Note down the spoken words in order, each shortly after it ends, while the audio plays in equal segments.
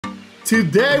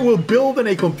Today we're building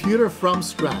a computer from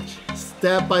scratch,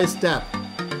 step by step.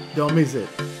 Don't miss it.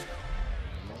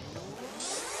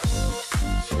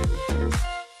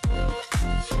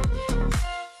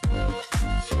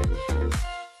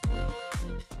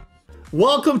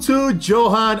 Welcome to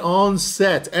Johan on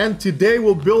set, and today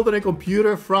we're building a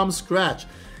computer from scratch.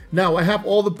 Now I have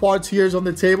all the parts here on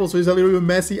the table, so it's a little bit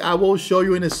messy. I will show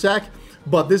you in a sec,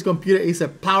 but this computer is a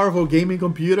powerful gaming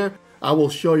computer. I will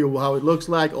show you how it looks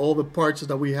like, all the parts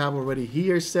that we have already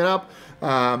here set up.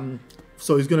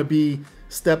 So it's gonna be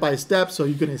step by step, so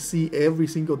you're gonna see every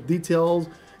single detail.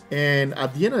 And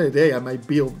at the end of the day, I might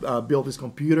build this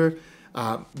computer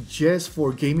just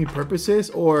for gaming purposes,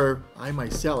 or I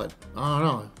might sell it. I don't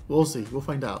know. We'll see. We'll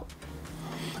find out.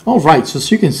 All right. So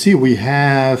as you can see, we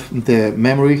have the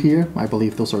memory here. I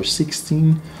believe those are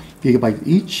 16 gigabytes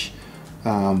each.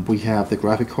 We have the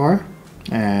graphic card,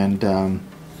 and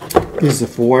this is a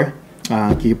 4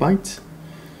 gigabyte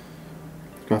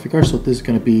graphic card. So this is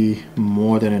going to be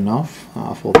more than enough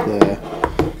for the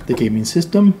gaming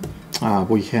system.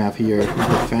 We have here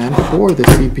the fan for the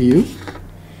CPU.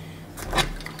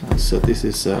 So this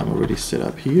is already set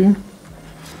up here,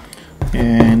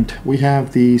 and we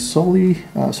have the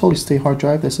solid state hard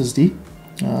drive SSD.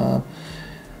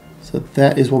 So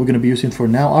that is what we're going to be using for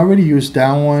now. I already used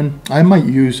that one. I might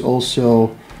use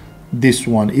also this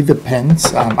one. It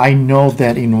depends. I know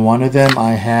that in one of them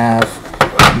I have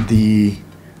the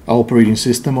operating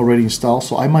system already installed,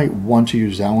 so I might want to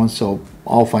use that one. So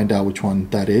I'll find out which one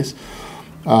that is.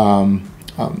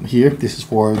 Here, this is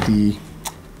for the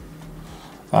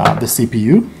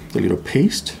CPU, the little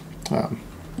paste.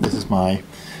 This is my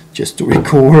just to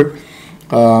record,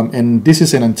 and this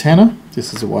is an antenna.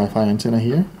 This is a Wi-Fi antenna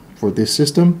here for this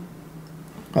system,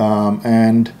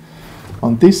 and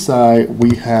on this side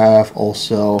we have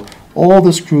also all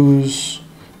the screws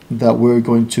that we're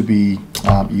going to be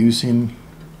using.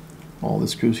 All the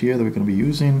screws here that we're going to be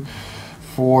using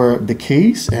for the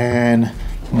case, and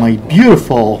my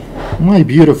beautiful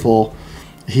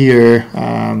here.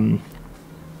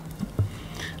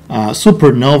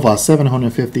 Supernova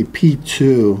 750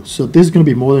 P2. So this is going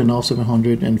to be more than enough,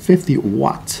 750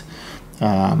 watts.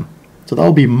 So that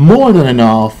will be more than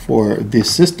enough for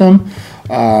this system.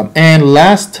 And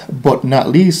last but not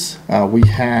least, we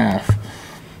have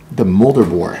the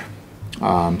motherboard.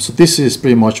 So this is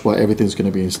pretty much what everything's going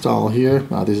to be installed here.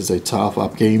 This is a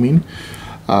top-up gaming.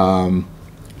 And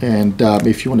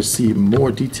if you want to see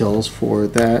more details for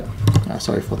that,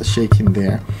 sorry for the shaking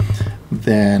there,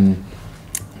 then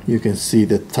you can see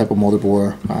the type of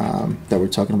motherboard that we're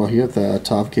talking about here, the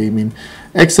top gaming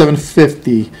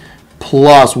X750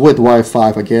 plus with Wi-Fi.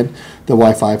 Again, the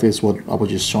Wi-Fi is what I was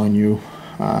just showing you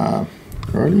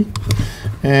early.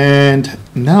 And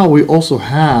now we also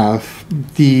have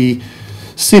the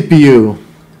CPU.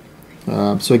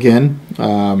 So again,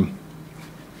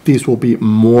 this will be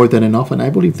more than enough, and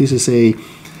I believe this is a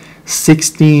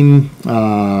 16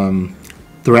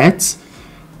 threads.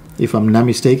 If I'm not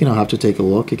mistaken, I'll have to take a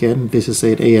look again. This is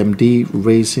an AMD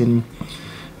Ryzen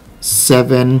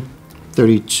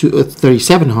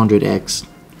 3700X.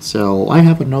 So I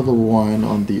have another one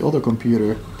on the other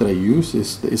computer that I use.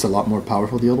 It's a lot more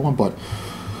powerful, the other one, but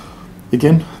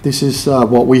again, this is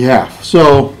what we have.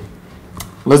 So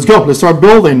let's go. Let's start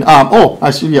building. Oh,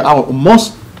 actually, I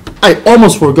almost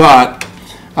forgot.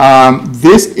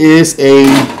 This is a.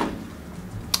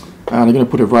 And I'm gonna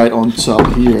put it right on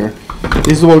top here.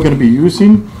 This is what we're going to be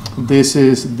using. This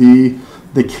is the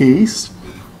case.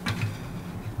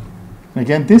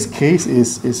 Again, this case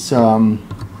is it's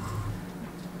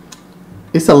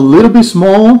a little bit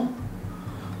small.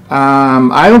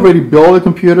 I already built a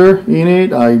computer in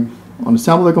it. I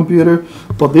assembled the computer,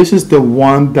 but this is the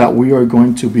one that we are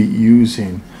going to be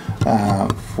using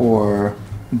for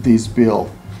this build.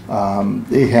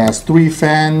 It has 3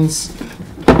 fans.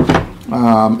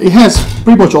 It has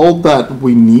pretty much all that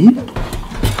we need.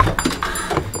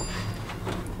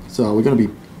 So we're going to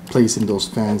be placing those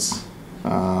fans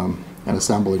and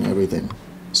assembling everything.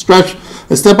 Step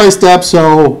by step,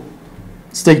 so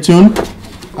stay tuned.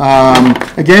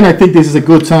 Again, I think this is a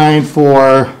good time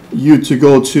for you to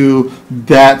go to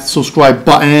that subscribe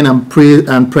button and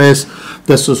press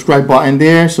the subscribe button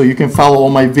there, so you can follow all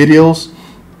my videos.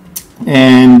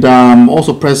 And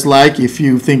also press like if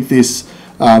you think this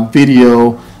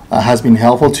video has been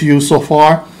helpful to you so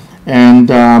far. And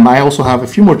I also have a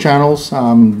few more channels,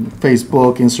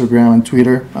 Facebook, Instagram, and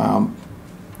Twitter.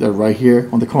 They're right here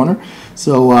on the corner.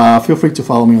 So feel free to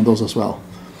follow me on those as well.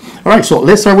 All right, so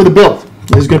let's start with the build.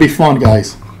 This is going to be fun,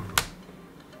 guys.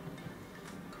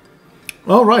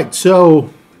 All right, so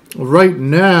right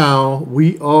now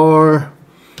we are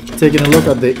taking a look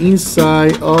at the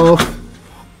inside of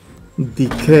the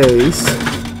case.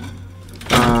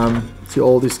 See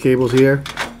all these cables here.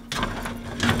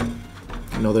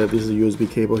 You know that this is a USB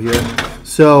cable here.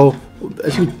 So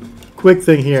actually, quick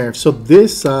thing here. So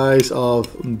this size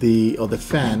of the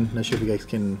fan, not sure if you guys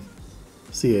can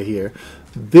see it here.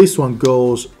 This one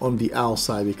goes on the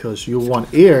outside because you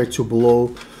want air to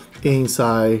blow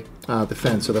inside the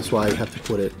fan. So that's why I have to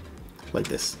put it like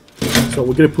this. So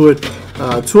we're gonna put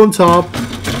 2 on top,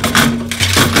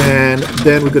 and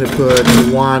then we're gonna put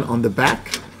 1 on the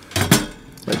back,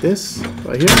 like this,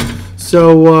 right here.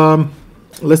 So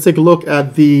let's take a look at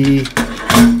on the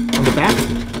back.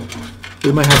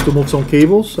 We might have to move some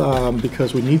cables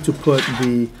because we need to put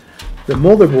the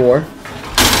motherboard.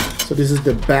 So this is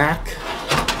the back.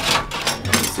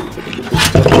 Let's see if I can get this.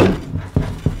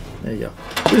 There you go.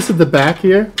 This is the back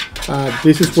here.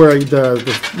 This is where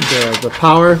the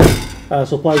power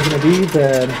supply is going to be,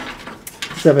 the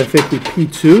 750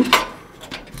 P2.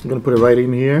 I'm going to put it right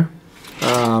in here.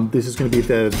 This is going to be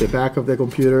the back of the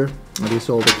computer. And these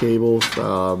are all the cables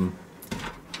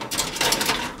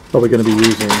that we're going to be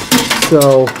using.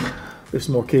 So there's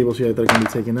more cables here that are going to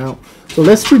be taken out. So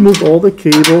let's remove all the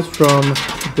cables from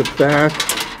the back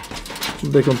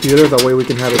of the computer. That way we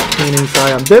can have it clean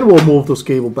inside, and then we'll move those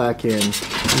cables back in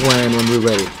when we're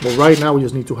ready. But right now we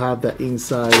just need to have that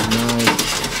inside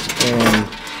nice and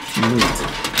neat.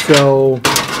 So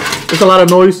there's a lot of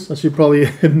noise, as you probably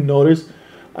noticed.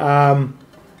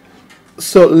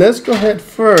 So let's go ahead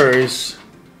first.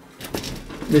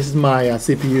 This is my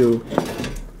CPU.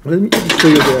 Let me show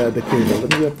you the cable.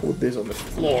 Let me put this on the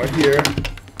floor here.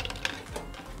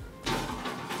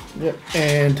 Yep,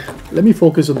 and let me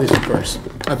focus on this first.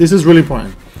 This is really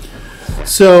important.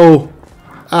 So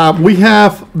we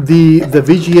have the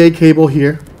VGA cable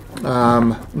here.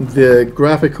 The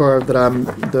graphic card that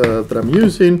I'm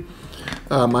using.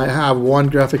 I have one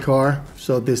graphic card,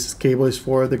 so this cable is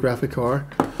for the graphic card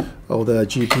or the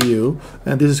GPU,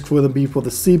 and this is going to be for the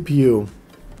CPU.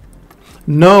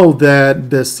 Know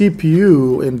that the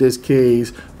CPU in this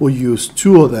case will use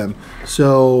 2 of them,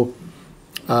 so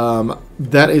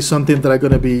that is something that I'm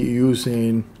going to be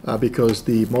using because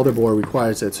the motherboard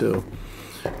requires it too.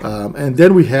 And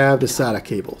then we have the SATA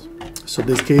cables. So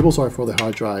these cables are for the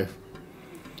hard drive.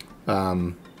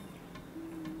 So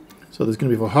there's going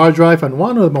to be for hard drive, and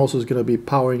one of them also is going to be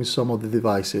powering some of the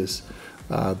devices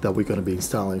that we're going to be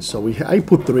installing. So I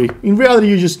put 3. In reality,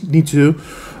 you just need 2,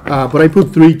 but I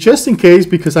put 3 just in case,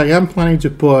 because I am planning to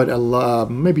put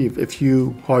maybe a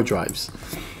few hard drives.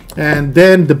 And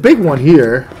then the big one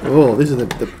here, oh, this is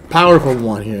the powerful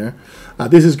one here.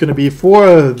 This is going to be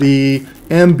for the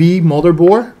MB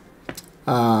motherboard.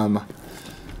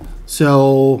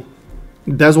 So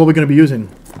that's what we're going to be using.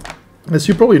 As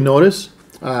you probably notice,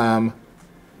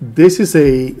 this is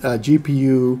a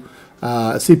GPU,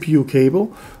 CPU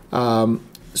cable.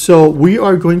 So we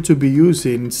are going to be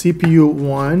using CPU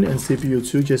 1 and CPU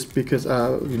 2 just because,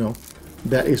 you know,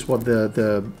 that is what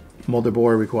the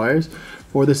motherboard requires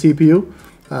for the CPU.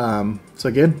 So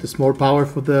again, there's more power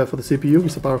for the CPU.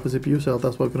 It's the power for the CPU, so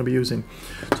that's what we're going to be using.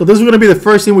 So this is going to be the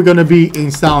first thing we're going to be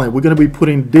installing. We're going to be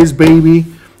putting this baby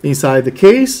inside the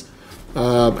case,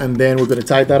 and then we're going to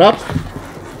tie that up.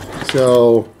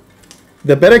 So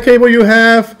the better cable you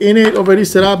have in it already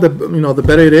set up, the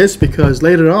better it is, because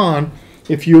later on,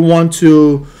 if you want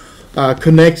to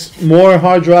connect more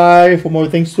hard drive or more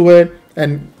things to it,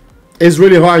 and it's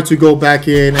really hard to go back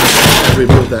in and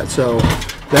remove that. So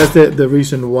that's the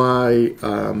reason why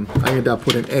I ended up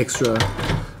putting extra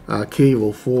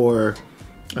cable for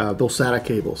those SATA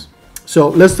cables. So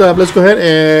let's go ahead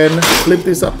and flip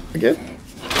this up again,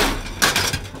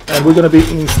 and we're going to be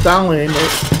installing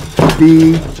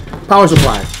the power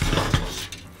supply.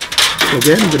 So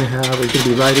again, it's going to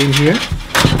be right in here,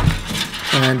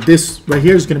 and this right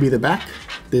here is going to be the back.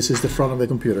 This is the front of the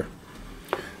computer.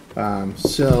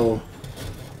 So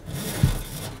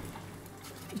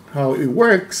how it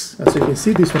works, as you can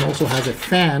see, this one also has a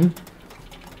fan,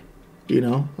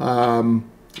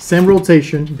 same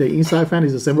rotation. The inside fan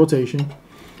is the same rotation,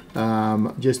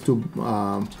 just to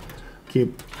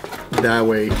keep that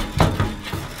way,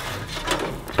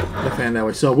 the fan that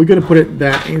way. So we're gonna put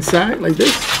that inside like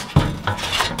this,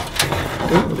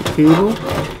 okay, with the cable.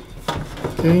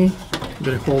 Okay, I'm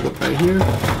gonna hold it right here,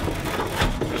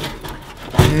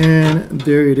 and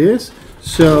there it is.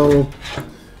 So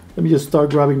let me just start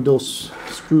grabbing those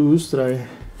screws that I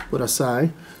put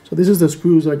aside. So this is the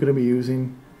screws I'm going to be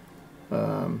using. So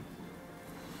I'm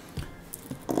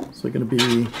going to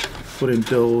be putting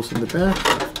those in the back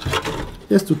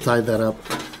just to tie that up.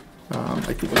 I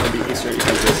think it's going to be easier if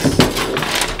I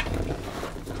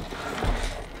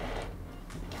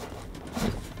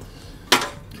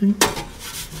Okay.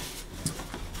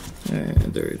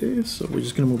 And there it is. So we're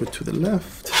just gonna move it to the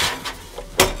left.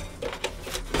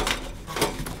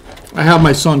 I have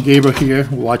my son Gabriel here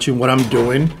watching what I'm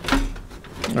doing.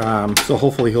 So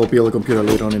hopefully he'll build a computer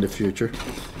later on in the future.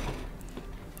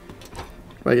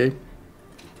 Right, Gabe?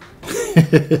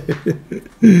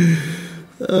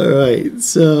 Alright,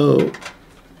 so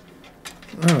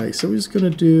we're just gonna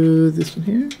do this one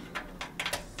here.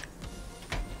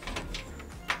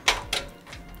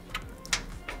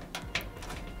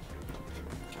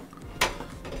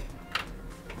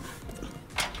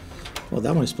 Well,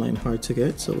 that one's playing hard to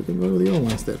get, so we can go with the other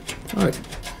one instead. Alright,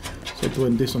 so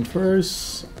doing this one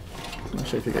first. I'm not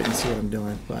sure if you guys can see what I'm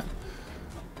doing, but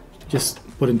just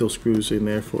putting those screws in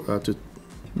there for to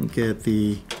get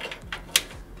the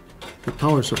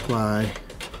power supply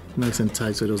nice and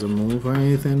tight so it doesn't move or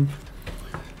anything.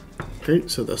 Okay,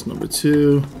 so that's number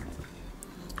 2.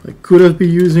 I could have been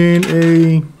using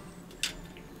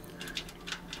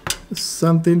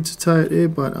something to tie it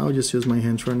in, but I'll just use my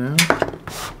hands for now.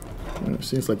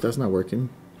 Seems like that's not working.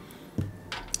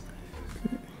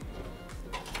 Okay.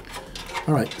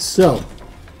 All right, so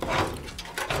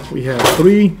we have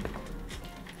 3,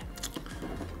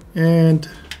 and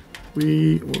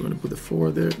we're gonna put the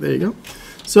 4 there. There you go.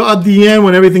 So at the end,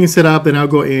 when everything is set up, then I'll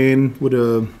go in with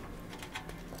a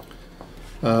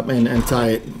and tie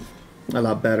it a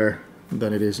lot better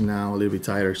than it is now, a little bit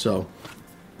tighter. So,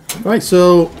 all right,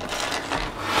 so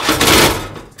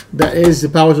that is the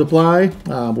power supply.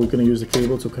 We're going to use the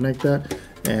cable to connect that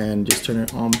and just turn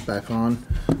it on, back on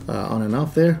and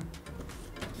off there.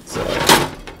 So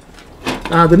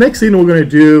the next thing we're going to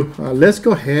do, let's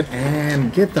go ahead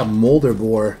and get the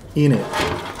motherboard in it,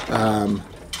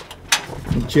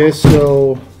 just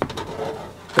so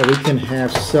that we can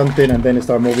have something and then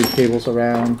start moving cables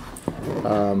around.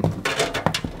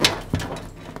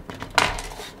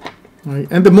 Right.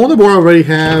 And the motherboard already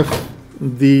have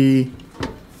the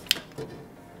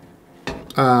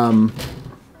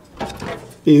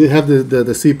you have the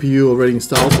CPU already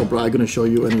installed, so I'm going to show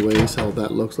you anyways how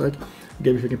that looks like.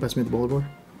 Gabe, if you can pass me the motherboard.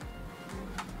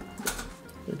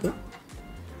 There you go.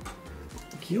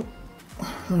 Thank you.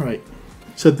 All right.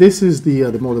 So this is the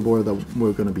motherboard that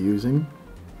we're going to be using.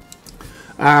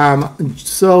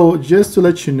 So just to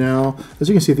let you know, as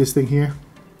you can see this thing here,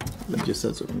 let me just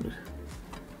set something.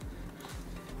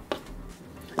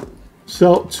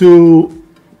 So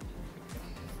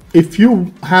if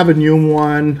you have a new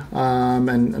one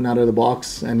and out of the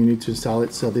box and you need to install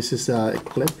it, so this is a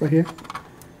clip right here.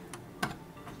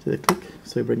 So they click,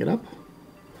 so you bring it up.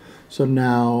 So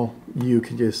now you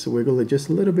can just wiggle it just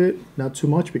a little bit, not too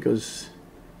much because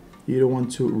you don't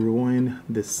want to ruin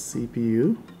the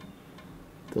CPU.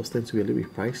 Those tend to be a little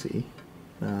bit pricey,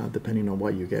 depending on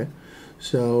what you get.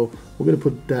 So we're gonna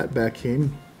put that back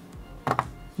in.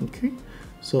 Okay.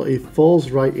 So it falls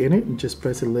right in it, and just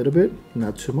press it a little bit,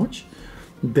 not too much.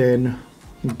 Then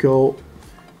go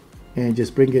and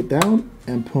just bring it down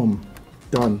and boom,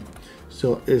 done.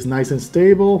 So it's nice and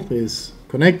stable, it's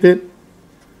connected.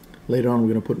 Later on, we're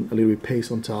gonna put a little bit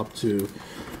paste on top to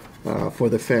for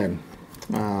the fan.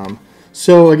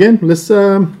 So again, let's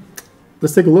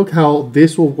take a look how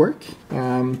this will work.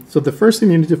 So the first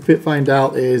thing you need to find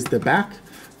out is the back,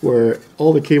 where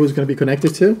all the cables are gonna be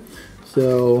connected to.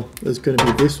 So it's going to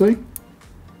be this way,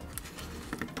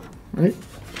 right?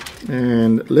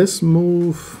 And let's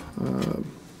move.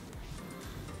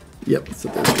 Yep, so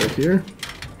that's right here.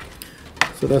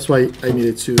 So that's why I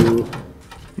needed to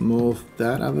move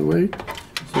that out of the way.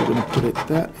 So we're going to put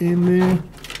that in there.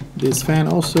 This fan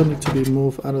also needs to be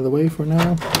moved out of the way for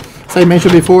now. As I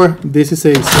mentioned before, this is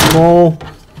a small.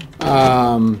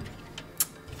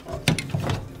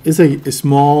 It's a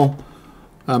small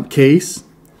case.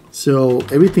 So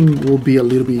everything will be a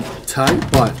little bit tight,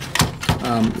 but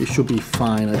it should be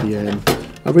fine at the end.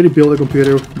 I already built a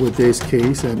computer with this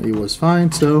case and it was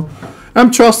fine, so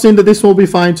I'm trusting that this will be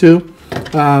fine too.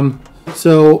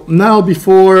 So now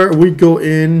before we go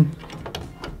in,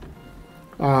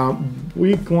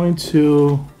 we're going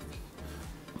to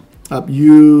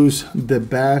use the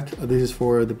back. This is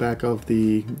for the back of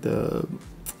the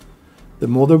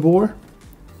motherboard,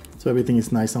 so everything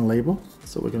is nice and labeled.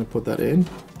 So we're going to put that in.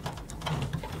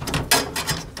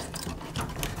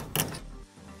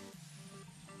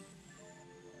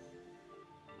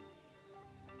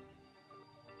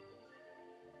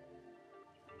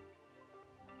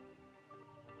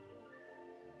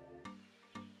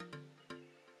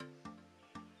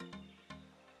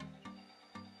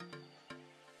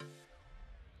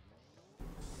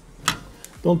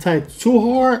 Don't tie it too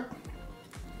hard,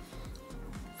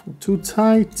 too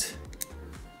tight.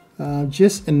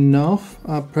 just enough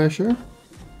pressure.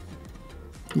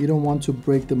 You don't want to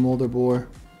break the motherboard.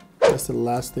 That's the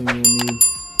last thing you need.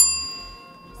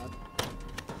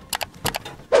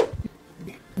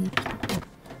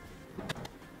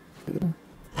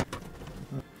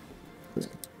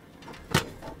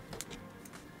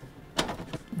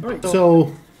 All right,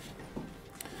 so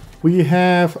we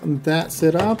have that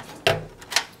set up,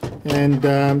 and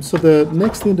so the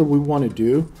next thing that we want to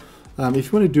do, if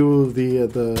you want to do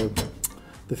the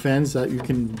fans, that you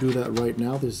can do that right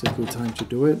now. This is a good time to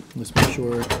do it. Let's make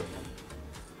sure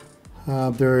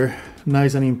they're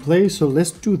nice and in place. So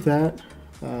let's do that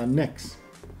next.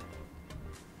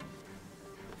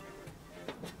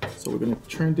 So we're gonna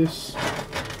turn this.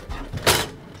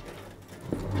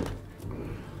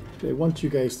 I want you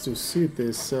guys to see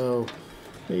this, so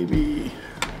maybe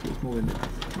just move it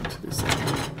to this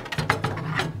side.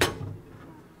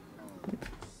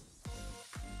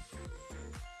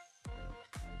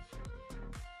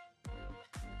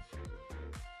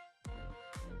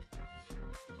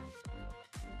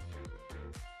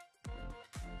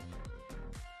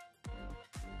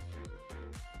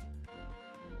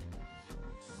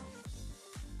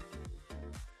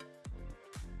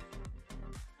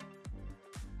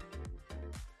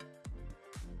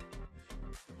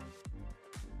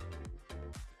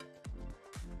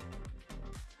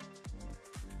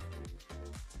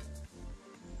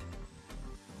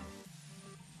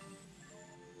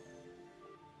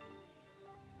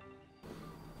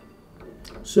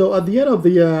 So at the end of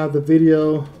the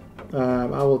video,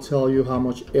 I will tell you how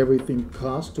much everything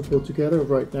costs to put together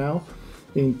right now.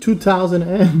 In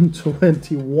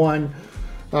 2021,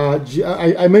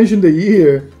 I mentioned the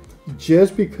year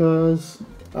just because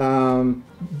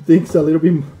things are a little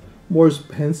bit more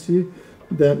expensive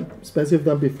than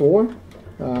before.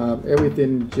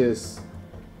 Everything just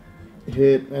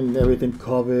hit, and everything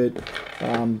COVID,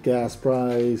 gas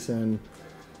price, and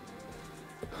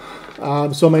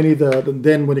so many.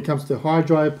 Then when it comes to the hard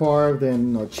drive part,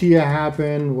 then Chia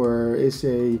happened, where it's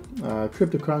a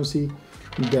cryptocurrency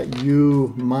that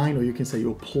you mine, or you can say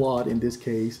you plot in this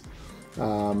case,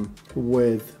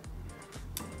 with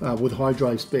hard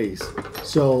drive space.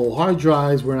 So hard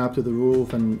drives went up to the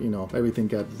roof, and everything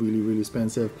got really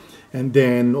expensive. And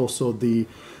then also the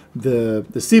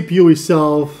CPU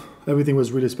itself, everything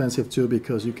was really expensive too,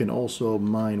 because you can also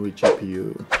mine with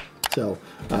GPU. So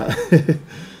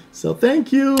so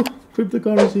thank you,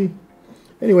 cryptocurrency.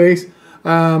 Anyways,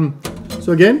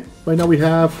 so again, right now we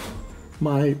have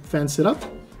my fan set up.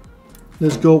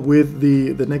 Let's go with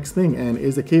the next thing, and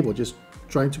is the cable. Just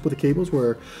trying to put the cables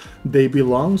where they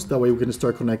belong. That way we can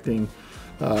start connecting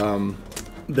the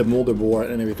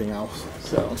motherboard and everything else.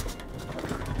 So,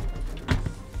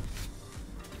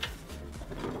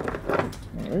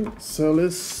 all right. So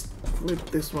let's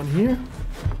flip this one here.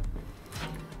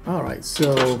 All right.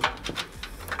 So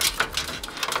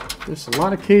there's a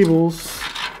lot of cables.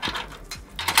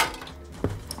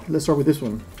 Let's start with this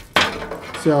one.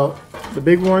 So the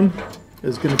big one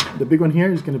is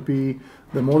here is gonna be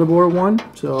the motherboard one.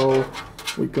 So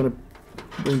we're gonna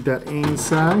bring that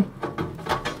inside.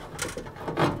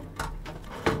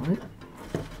 All right.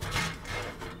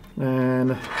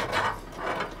 And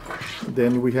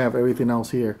then we have everything else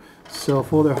here. So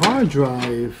for the hard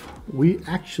drive, we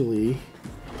actually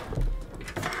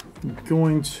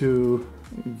going to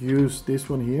use this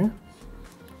one here.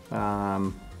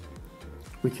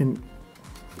 We can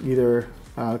either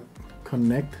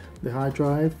connect the hard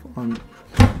drive on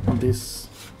this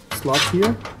slot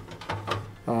here,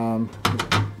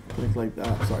 connect like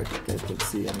that. Sorry if you guys can't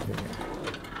see anything here.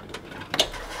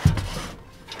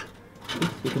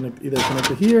 We can either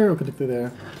connect it here or connect it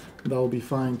there. That will be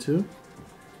fine too.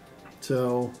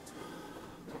 So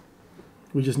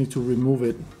we just need to remove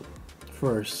it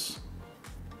first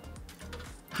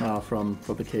from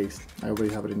the case. I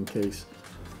already have it in the case.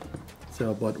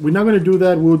 So, but we're not going to do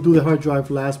that. We'll do the hard drive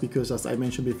last, because as I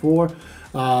mentioned before,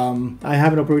 I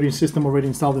have an operating system already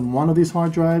installed in one of these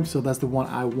hard drives. So that's the one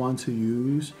I want to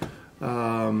use,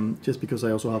 just because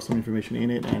I also have some information in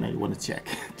it, and I want to check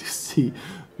to see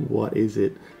what is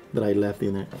it that I left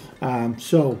in there.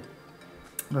 So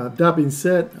that being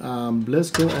said, let's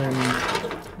go and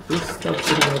let's start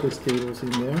putting all these cables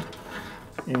in there,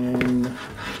 and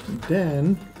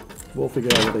then we'll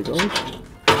figure out where they go.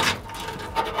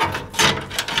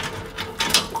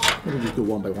 Let me just do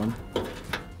one by one.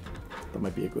 That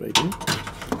might be a good idea.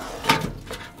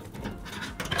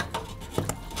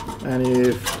 And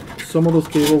if some of those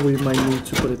cables we might need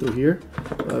to put it through here,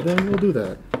 then we'll do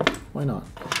that. Why not?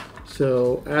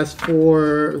 So as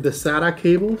for the SATA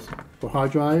cables for hard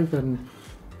drive and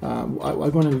I'm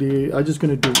gonna leave. I'm just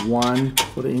gonna do one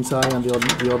for the inside, and the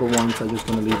other ones I'm just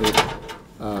gonna leave it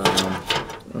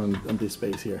on this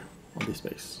space here, on this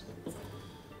space.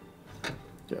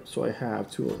 Yeah, so I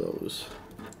have 2 of those.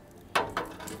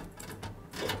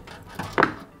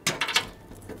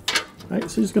 All right,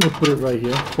 so just gonna put it right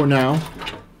here for now,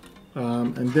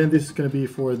 and then this is gonna be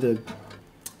for the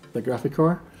graphic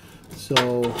card. So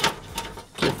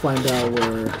we'll find out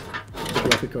where the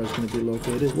graphic card is gonna be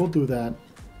located. We'll do that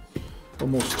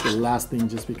almost the last thing,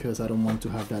 just because I don't want to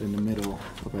have that in the middle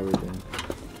of everything.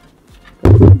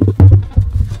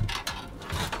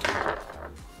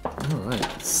 All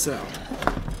right, so.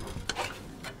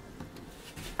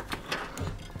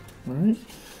 All right.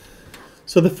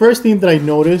 So the first thing that I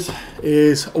noticed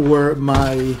is where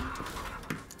my,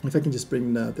 if I can just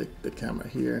bring the camera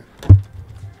here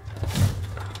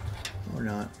or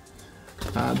not.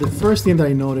 The first thing that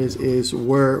I noticed is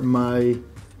where my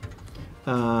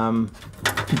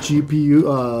GPU,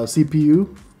 CPU,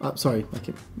 sorry,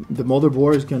 the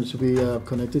motherboard is going to be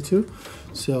connected to.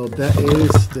 So that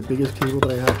is the biggest cable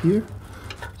that I have here.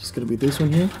 It's going to be this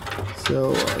one here.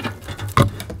 So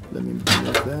let me move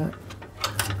that.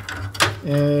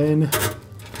 And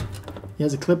he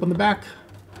has a clip on the back.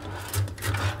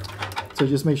 So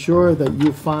just make sure that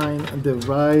you find the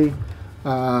right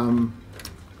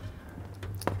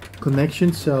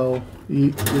connection. So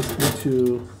you just need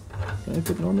to connect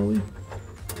it normally.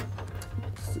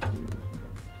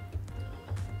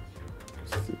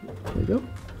 There you go.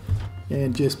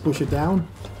 And just push it down.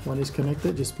 When it's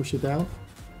connected, just push it down.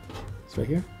 It's right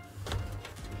here.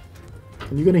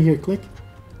 And you're gonna hear it click.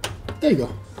 There you go.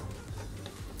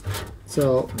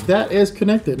 So that is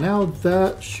connected. Now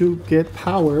that should get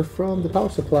power from the power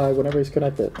supply whenever it's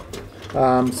connected.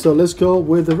 So let's go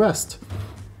with the rest.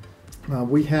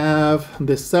 We have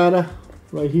the SATA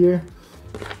right here.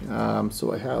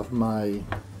 So I have my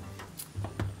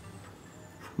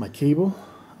cable.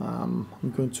 I'm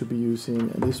going to be using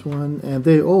this one, and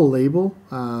they all label.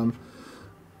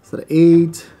 So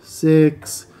 8,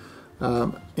 6,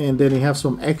 and then they have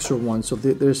some extra ones. So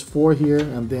there's 4 here,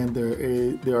 and then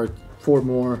there are 4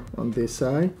 more on this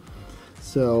side.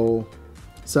 So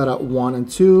SATA 1 and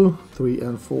 2, 3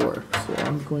 and 4. So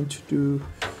I'm going to do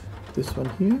this one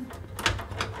here.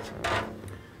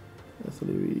 That's a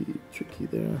little bit tricky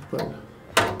there, but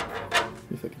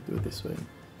if I can do it this way.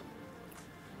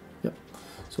 Yep.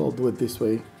 So I'll do it this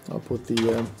way. I'll put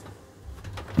the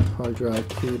hard drive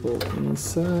cable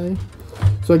inside.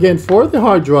 So again, for the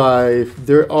hard drive,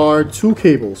 there are 2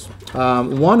 cables.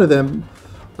 One of them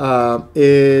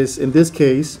is, in this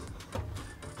case,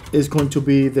 is going to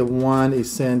be the one it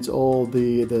sends all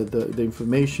the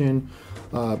information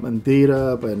and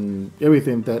data and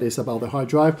everything that is about the hard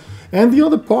drive. And the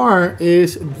other part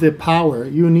is the power.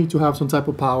 You need to have some type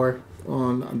of power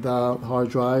on the hard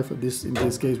drive. In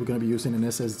this case, we're going to be using an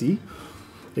SSD,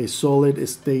 a solid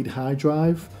state hard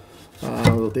drive,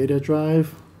 data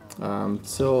drive.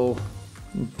 So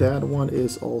that one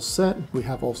is all set. We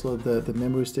have also the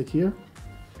memory stick here.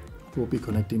 We'll be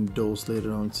connecting those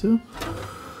later on too.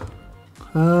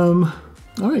 All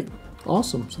right,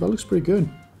 awesome. So that looks pretty good.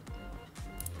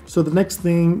 So the next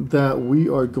thing that we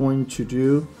are going to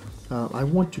do, I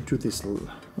want to do this,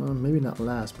 maybe not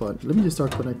last, but let me just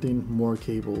start connecting more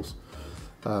cables,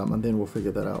 and then we'll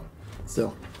figure that out.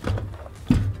 So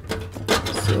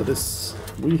this,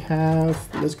 we have,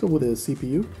 let's go with the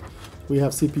CPU. We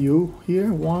have CPU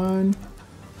here, 1,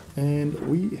 and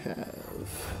we have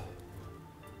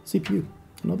CPU,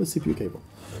 another CPU cable.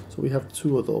 So we have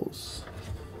 2 of those,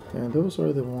 and those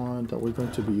are the ones that we're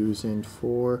going to be using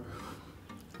for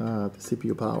the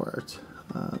CPU power.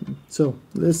 So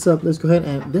let's go ahead,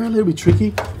 and they're a little bit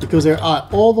tricky because they're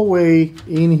all the way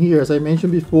in here. As I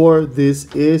mentioned before, this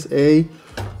is a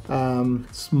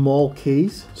small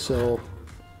case, so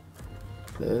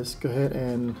let's go ahead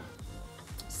and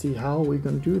see how we're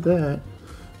going to do that.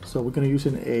 So we're going to use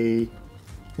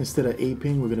instead of 8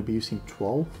 pin, we're going to be using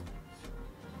 12.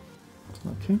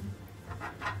 Okay,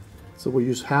 so we'll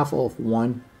use half of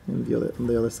one on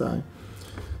the other side.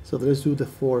 So let's do the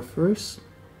 4 first.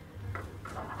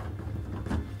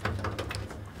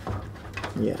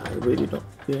 Yeah, I really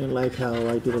didn't like how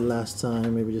I did it last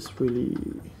time. Maybe just really,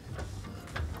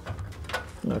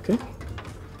 okay.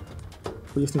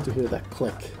 We just need to hear that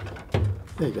click.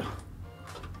 There you go.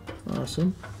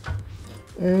 Awesome.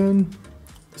 And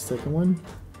the second one.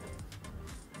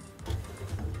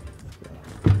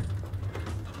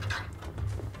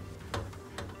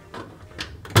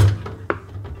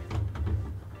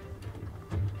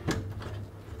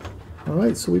 All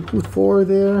right, so we put 4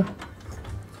 there.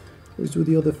 Let's do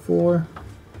the other 4.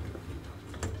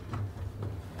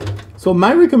 So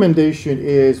my recommendation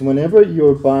is whenever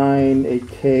you're buying a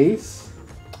case,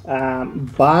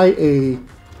 buy a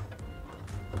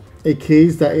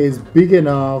case that is big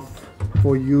enough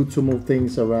for you to move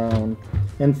things around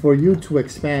and for you to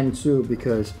expand too,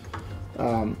 because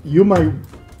you might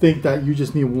think that you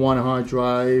just need one hard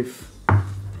drive,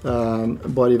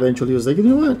 but eventually it's like, you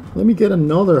know what, let me get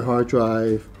another hard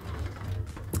drive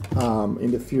in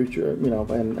the future, you know,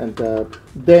 and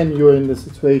then you're in the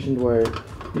situation where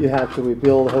you have to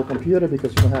rebuild the whole computer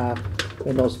because you don't have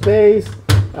enough space,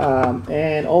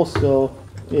 and also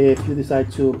if you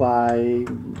decide to buy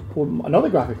another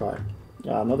graphic card,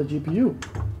 another GPU,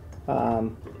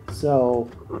 so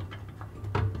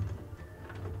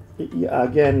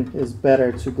again, it's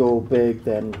better to go big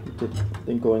than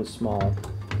going small.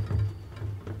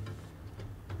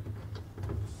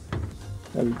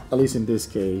 At least in this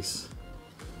case.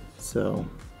 So,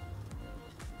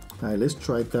 all right, let's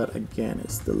try that again.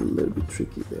 It's still a little bit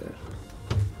tricky there.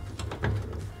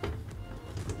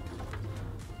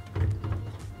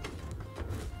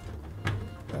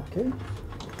 Okay.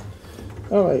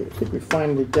 All right, I think we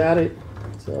finally got it.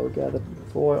 So we got the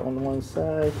 4 on one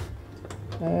side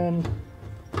and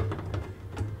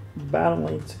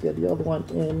battling to get the other one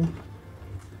in.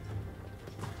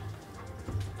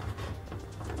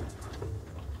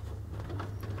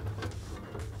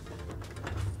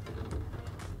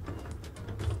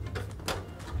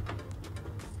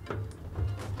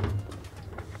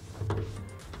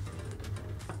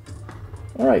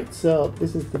 All right, so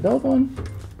this is the belt one,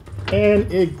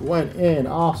 and it went in.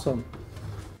 Awesome.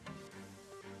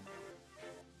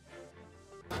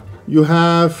 You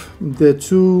have the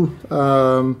two.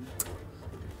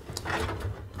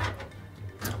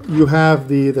 You have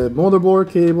the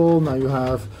motherboard cable. Now you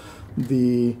have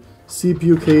the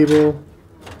CPU cable,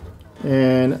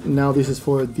 and now this is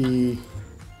for the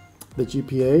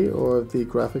GPA or the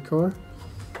graphic card.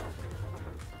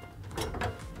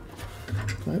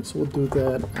 Right, so we'll do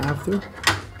that after.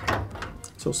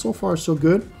 So far so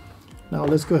good. Now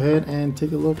let's go ahead and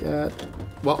take a look at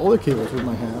what other cables we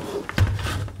might have.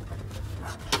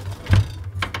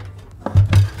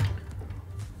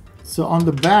 So on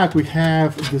the back we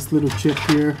have this little chip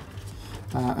here,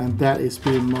 and that is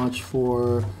pretty much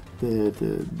for the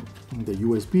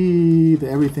USB,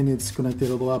 everything is connected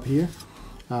all up here.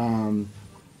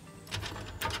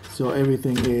 So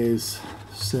everything is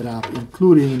set up,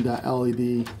 including the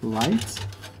LED lights.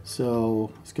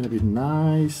 So it's gonna be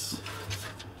nice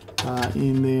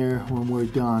in there when we're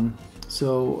done.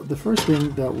 So the first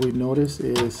thing that we notice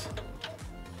is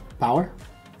power.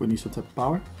 We need some type of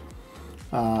power.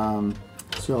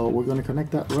 So we're gonna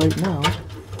connect that right now.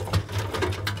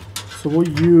 So we'll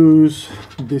use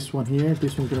this one here.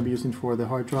 This one's gonna be using for the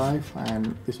hard drive,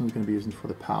 and this one's gonna be using for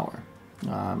the power,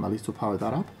 at least to power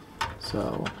that up.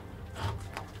 So,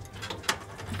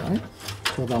 right.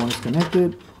 So that one is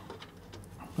connected.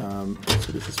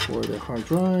 So this is for the hard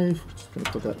drive. Just gonna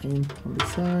put that in on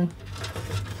this side.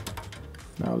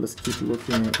 Now let's keep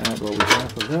looking at what we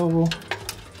have available.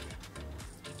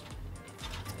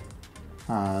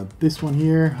 This one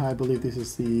here, I believe this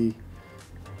is the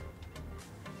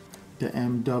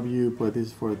MW, but this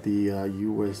is for the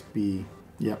USB.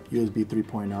 Yep, USB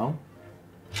 3.0.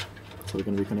 So we're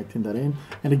gonna be connecting that in.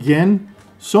 And again,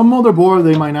 some motherboard,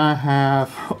 they might not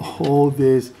have all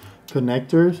these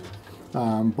connectors,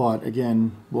 but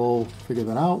again, we'll figure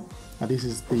that out. This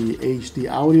is the HD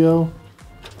audio,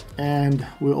 and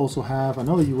we also have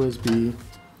another USB.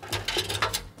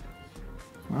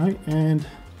 All right, and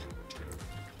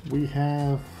we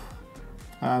have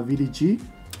VDG,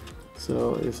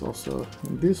 so it's also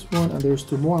in this one, and there's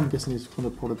two more. I'm guessing it's going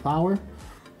to pull the power.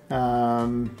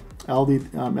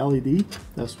 LED,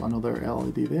 that's another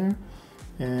LED there,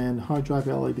 and hard drive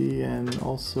LED, and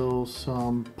also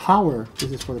some power.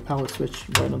 This is for the power switch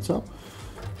right on top.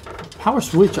 Power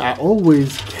switch, I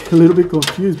always get a little bit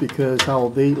confused because how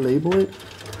they label it.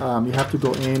 You have to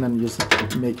go in and just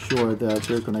make sure that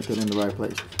they're connected in the right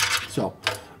place. So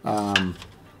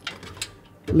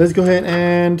let's go ahead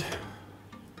and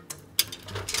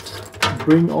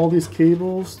bring all these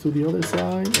cables to the other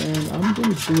side, and I'm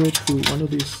going to do it through one of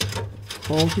these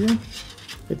holes here.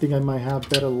 I think I might have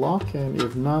better luck, and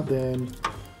if not, then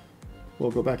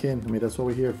we'll go back in. I mean, that's what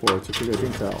we're here for, to figure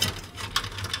things out.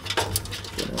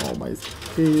 Getting all my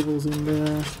cables in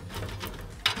there.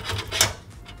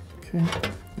 Okay,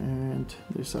 and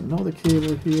there's another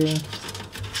cable here.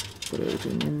 Put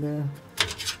everything in there.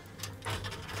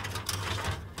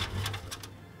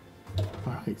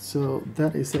 Alright, so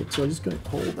that is it. So I'm just going to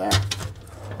hold that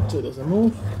so it doesn't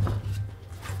move.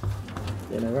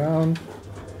 In around.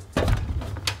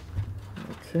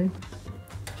 Okay.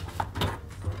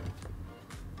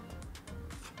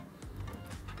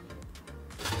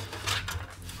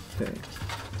 Okay.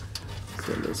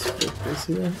 So let's put this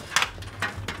here.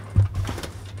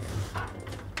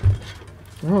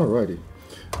 Alrighty.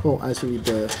 Oh, actually,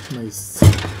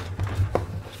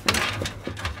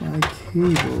 my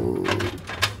cable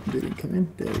didn't come in.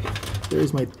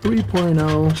 There's my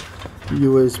 3.0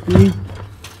 USB.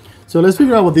 So let's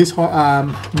figure out what this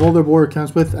motherboard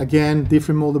comes with. Again,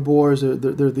 different motherboards,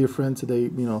 they're different.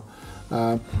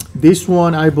 This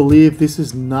one, I believe, this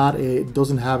is not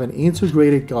doesn't have an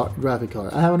integrated graphic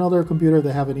card. I have another computer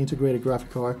that have an integrated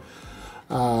graphic card,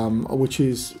 which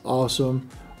is awesome.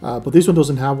 But this one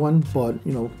doesn't have one. But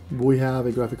we have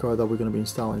a graphic card that we're going to be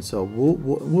installing, so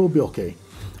we'll be okay.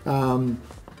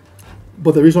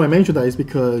 But the reason why I mentioned that is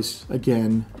because,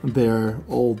 again, they're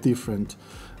all different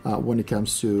when it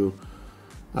comes to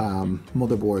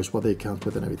motherboards, what they count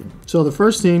with and everything. So the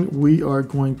first thing we are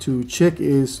going to check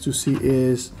is the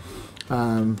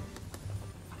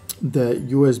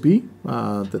USB,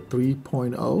 the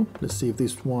 3.0. Let's see if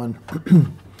this one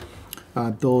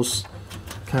those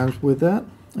comes with that.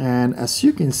 And as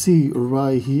you can see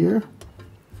right here,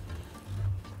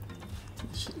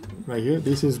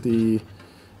 this is the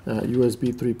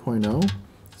USB 3.0.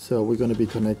 So we're going to be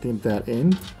connecting that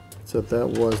in. So that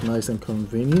was nice and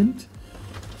convenient.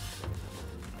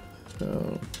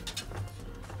 So,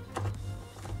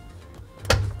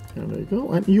 and there you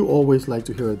go. And you always like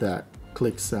to hear that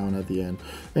click sound at the end.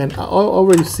 And I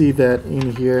already see that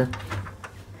in here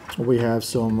we have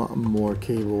some more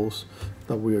cables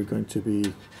that we are going to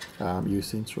be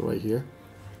using. So right here,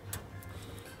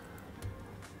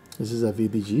 this is a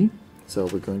VDG. So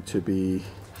we're going to be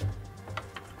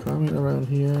coming around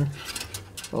here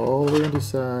all the way on the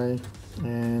side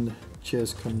and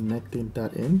just connecting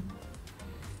that in.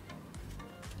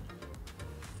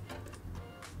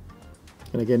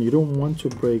 And again, you don't want to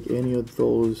break any of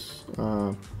those,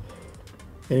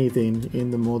 anything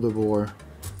in the motherboard.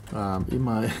 You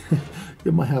might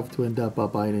you might have to end up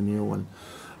buying a new one.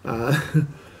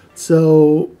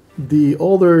 So the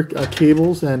older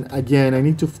cables, and again, I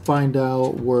need to find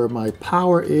out where my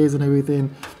power is and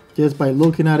everything. Just by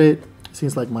looking at it, it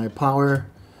seems like my power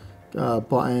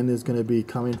button is going to be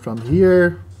coming from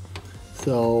here.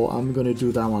 So I'm going to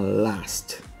do that one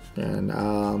last, and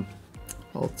I'll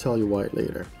tell you why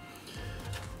later.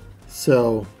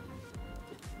 So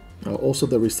also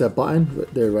the reset button,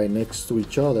 they're right next to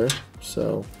each other.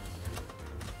 So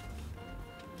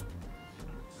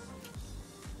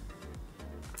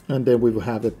and then we will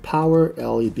have the power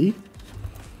LED.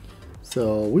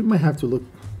 So we might have to look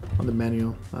on the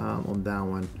menu on that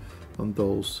one, on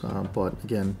those. But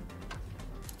again,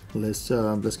 let's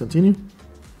continue.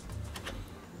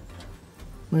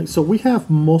 Right, so we have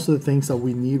most of the things that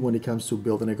we need when it comes to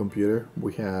building a computer.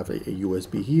 We have a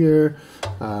USB here.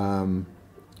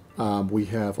 We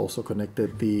have also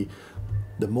connected the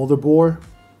motherboard,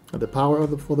 the power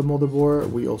for the motherboard.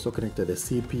 We also connected the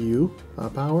CPU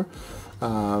power.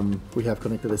 We have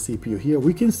connected the CPU here.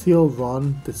 We can still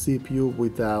run the CPU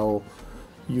without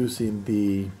using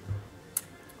the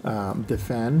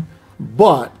fan,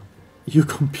 but your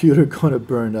computer gonna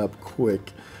burn up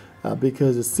quick.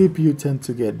 Because the CPU tends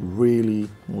to get really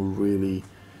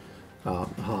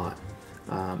hot.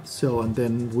 So, and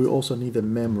then we also need the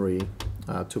memory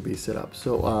to be set up.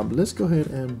 So let's go ahead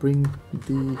and bring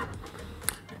the,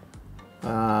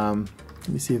 let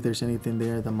me see if there's anything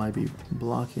there that might be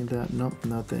blocking that. Nope,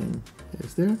 nothing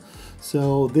is there.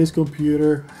 So this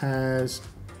computer has,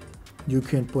 you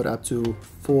can put up to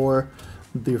 4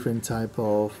 different type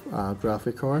of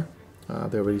graphic card.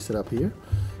 They're already set up here.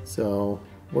 So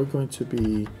we're going to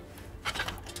be,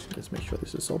 let's make sure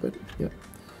this is open. Yeah.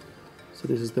 So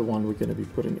this is the one we're going to be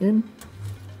putting in.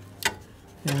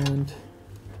 And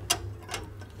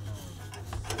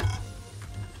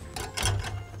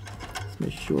let's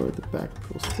make sure the back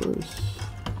goes first.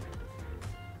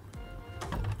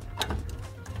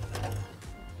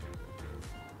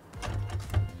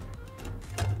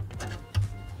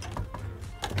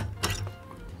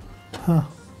 Huh.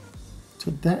 So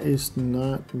that is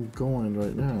not going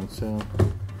right now, so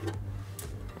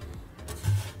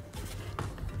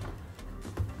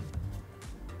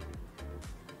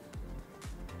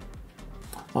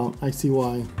I see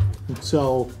why.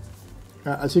 So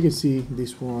as you can see,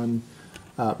 this one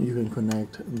you can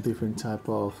connect different type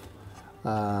of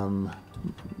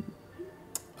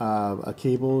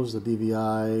cables, the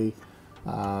DVI,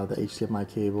 the HDMI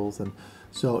cables, and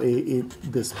so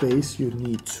the space, you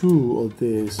need 2 of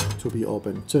this to be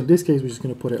open. So in this case, we're just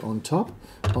going to put it on top,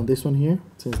 on this one here,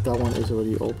 since that one is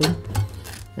already open.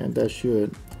 and that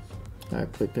should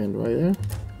click in right there.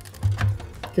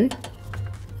 Okay,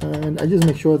 and I just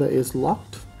make sure that it's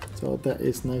locked, so that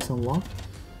is nice and locked.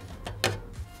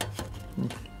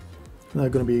 I'm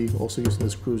going to be also using the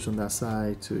screws on that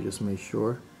side to just make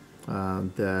sure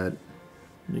that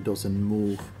it doesn't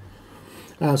move.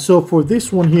 So for this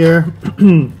one here,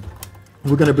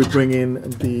 we're going to be bringing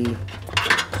the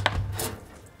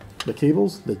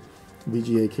cables, the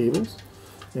VGA cables,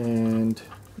 and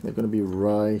they're going to be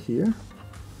right here.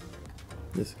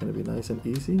 This is going to be nice and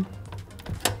easy.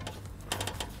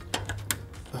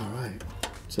 All right,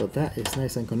 so that is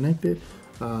nice and connected.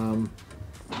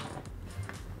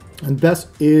 And that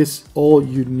is all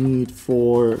you need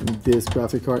for this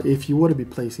graphic card. If you were to be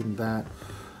placing that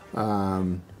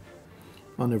on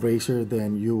a Razer,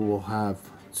 then you will have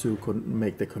to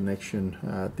make the connection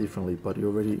differently. But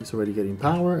it's already getting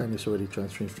power, and it's already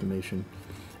transferring information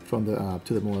from the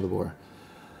to the motherboard.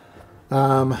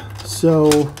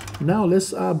 So now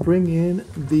let's bring in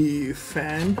the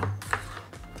fan.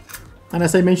 And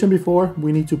as I mentioned before,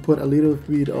 we need to put a little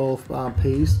bit of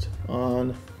paste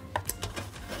on.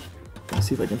 Let's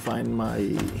see if I can find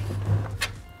my,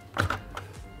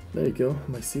 there you go,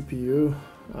 my CPU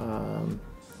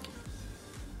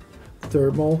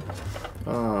thermal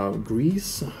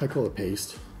grease. I call it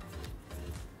paste.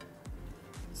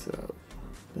 So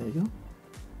there you go.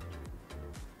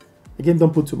 Again,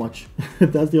 don't put too much.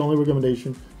 That's the only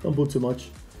recommendation. Don't put too much.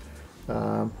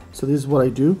 So this is what I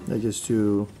do. I just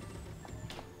do,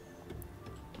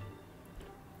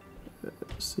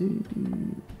 let's see,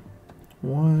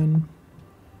 one.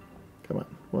 Come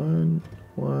on,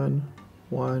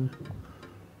 one.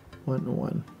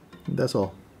 That's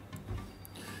all.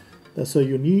 That's all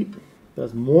you need.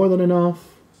 That's more than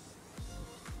enough.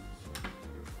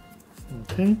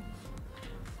 Okay.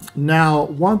 Now,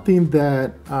 one thing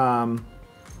that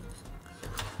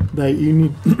that you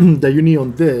need that you need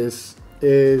on this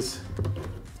is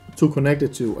to connect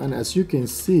it to, and as you can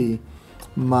see,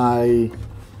 my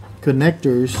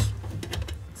connectors.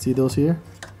 See those here?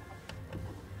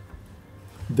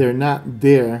 They're not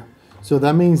there, so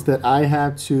that means that I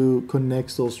have to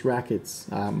connect those brackets,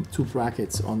 2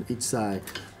 brackets on each side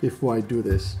before I do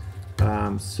this.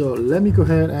 So let me go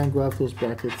ahead and grab those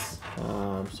brackets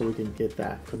so we can get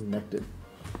that connected.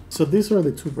 So these are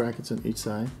the 2 brackets on each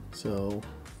side. So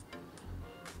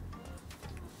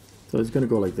it's gonna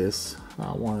go like this.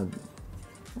 One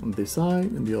on this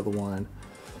side and the other one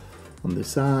on this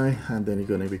side, and then it's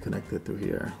gonna be connected through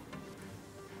here.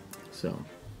 So.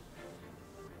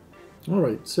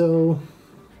 Alright, so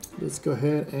let's go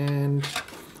ahead, and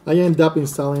I end up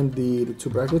installing the 2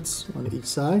 brackets on each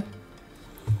side.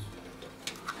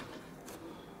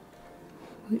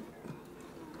 Right.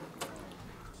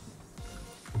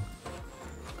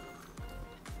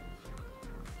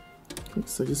 Okay,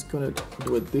 so just gonna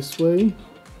do it this way.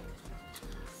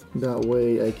 That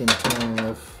way I can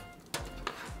have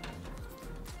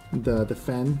the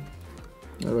fan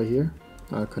right here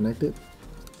connected.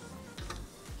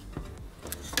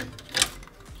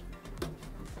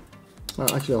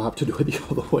 Actually, I'll have to do it the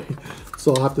other way.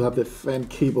 So I'll have to have the fan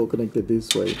cable connected this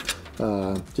way,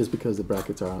 just because the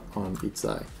brackets are on each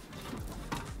side.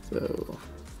 So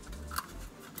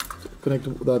connect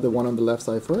the one on the left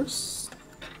side first.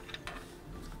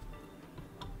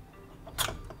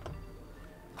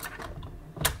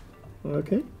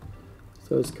 Okay,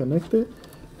 so it's connected.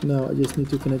 Now I just need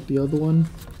to connect the other one.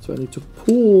 So I need to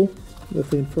pull the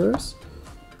thing first,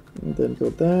 and then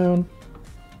go down.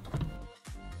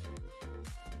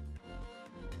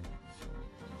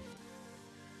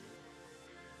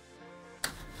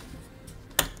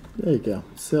 There you go.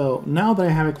 So now that I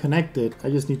have it connected, I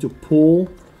just need to pull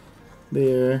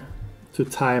there to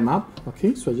tie them up.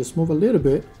 Okay, so I just move a little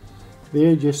bit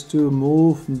there just to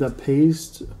move the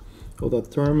paste or the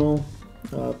thermal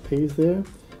paste there,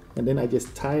 and then I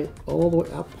just tie it all the way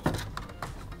up.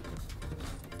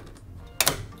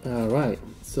 All right,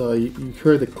 so you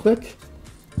heard the click.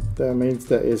 That means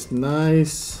that it's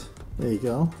nice. There you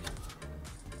go.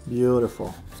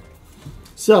 Beautiful.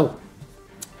 So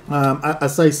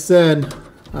as I said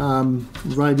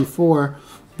right before,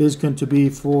 this is going to be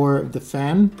for the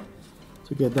fan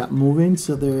to get that moving.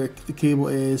 So the cable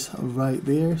is right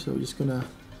there. So we're just gonna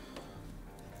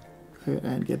go ahead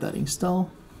and get that installed.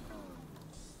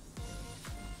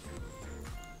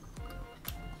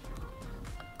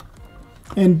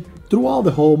 And throughout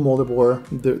the whole motherboard,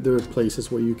 there are places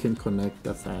where you can connect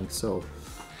the fan, so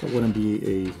that wouldn't be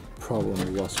a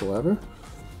problem whatsoever.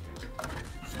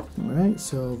 Alright,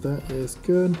 so that is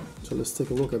good. So let's take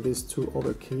a look at these 2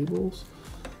 other cables.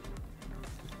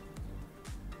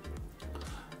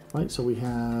 Right, so we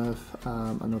have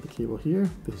another cable here.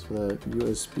 This is for the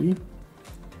USB.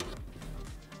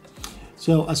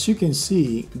 So as you can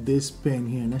see, this pin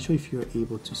here, I'm not sure if you're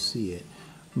able to see it,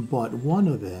 but one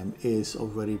of them is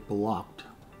already blocked,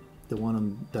 the one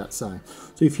on that side.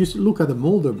 So if you look at the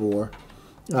motherboard,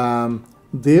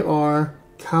 there are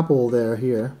couple there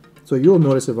here. So you'll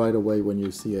notice it right away when you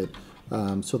see it.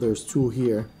 So there's two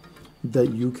here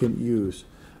that you can use.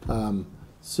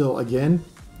 So again,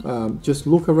 just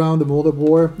look around the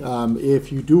motherboard.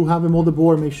 If you do have a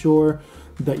motherboard, make sure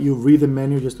that you read the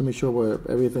menu just to make sure where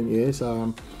everything is.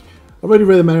 I already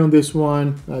read the menu on this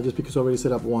one just because I already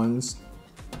set up once.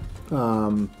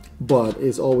 But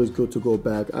it's always good to go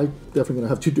back. I definitely gonna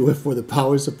have to do it for the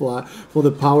power supply, for the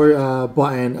power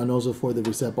button, and also for the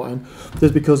reset button,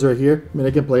 just because they're here. I mean, I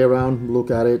can play around,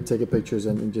 look at it, take pictures,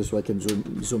 and just so I can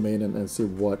zoom in and see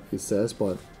what it says.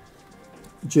 But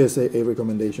just a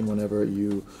recommendation whenever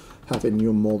you have a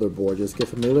new motherboard, just get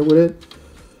familiar with it.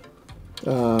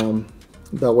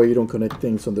 That way you don't connect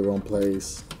things on the wrong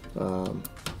place.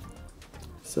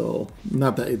 So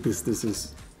not that this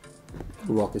is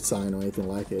rocket science or anything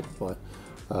like it, but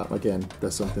again,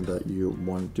 that's something that you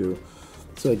want to do.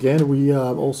 So again, we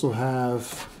also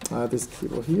have this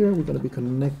cable here. We're going to be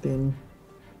connecting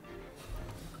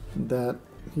that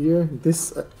here.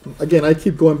 This again, I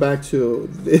keep going back to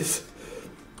this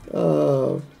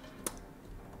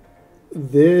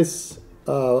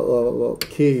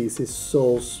case is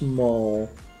so small.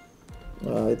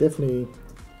 I'm going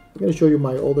to show you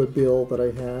my older build that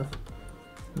I have,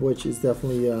 which is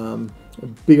definitely a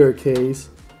bigger case,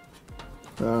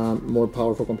 more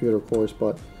powerful computer, of course,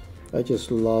 but I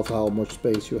just love how much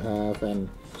space you have, and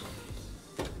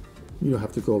you don't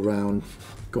have to go around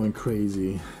going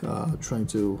crazy trying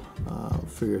to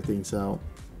figure things out.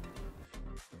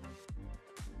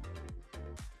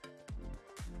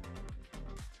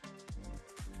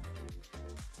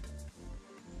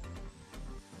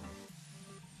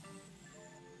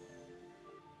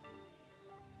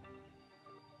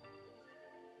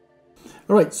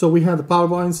 All right, so we have the power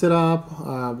button set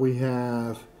up. We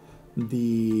have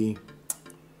the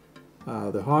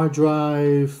hard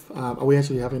drive. We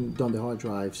actually haven't done the hard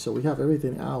drive, so we have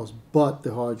everything else but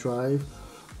the hard drive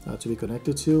to be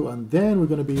connected to. And then we're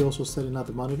going to be also setting up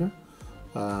the monitor,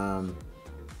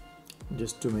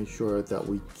 just to make sure that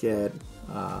we get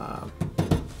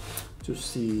to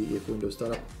see if Windows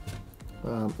startup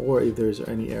or if there's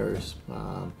any errors.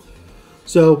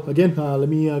 So again, let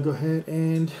me go ahead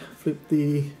and flip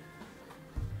the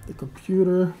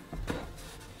computer.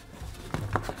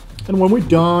 And when we're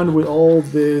done with all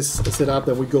this setup,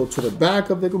 then we go to the back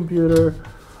of the computer,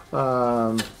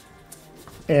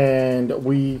 and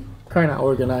we kind of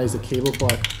organize the cable,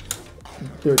 but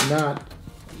it's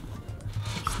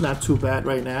not too bad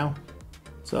right now.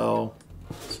 So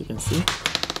as you can see,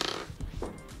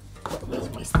 there's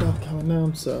my stuff coming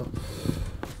down. So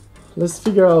let's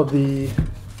figure out the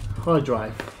hard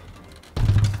drive.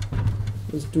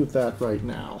 Let's do that right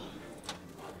now.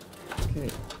 Okay.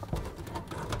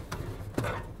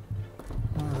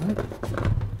 Alright.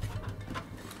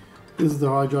 This is the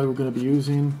hard drive we're going to be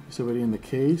using. It's already in the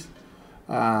case.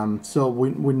 So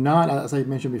we're not, as I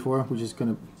mentioned before, we're just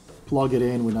going to plug it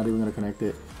in. We're not even going to connect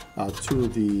it to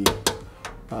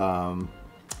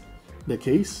the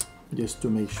case, just to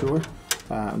make sure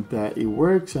that it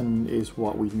works and is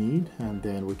what we need, and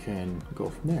then we can go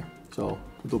from there. So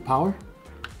we'll do power.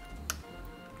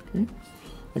 Okay.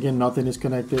 Again, nothing is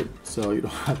connected, so you don't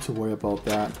have to worry about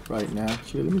that right now.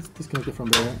 Actually, let me disconnect it from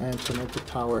there and connect the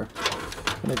power.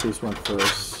 Connect this one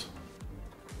first.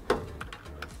 All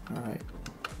right.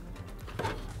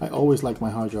 I always like my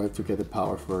hard drive to get the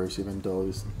power first, even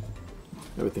though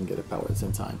everything get the power at the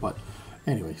same time. But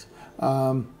anyways,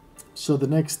 so the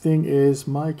next thing is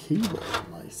my cable,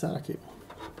 my SATA cable.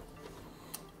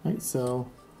 All right,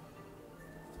 so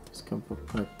let's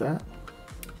connect that.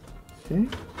 Okay,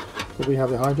 so we have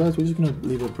the hard drives. We're just gonna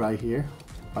leave it right here,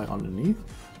 right underneath.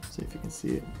 See if you can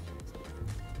see it.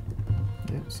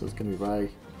 Yeah, so it's gonna be right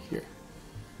here.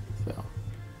 So,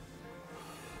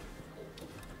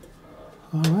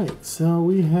 all right, so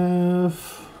we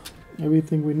have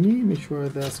everything we need. Make sure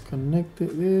that's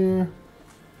connected there.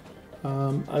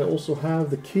 I also have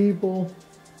the cable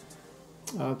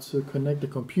to connect the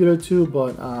computer to,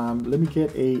 but let me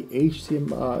get a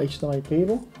HDMI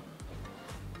cable.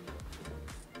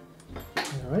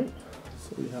 All right,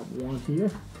 so we have one here.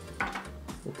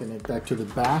 We'll connect that to the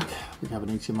back. We have an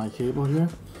HDMI cable here.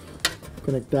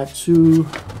 Connect that to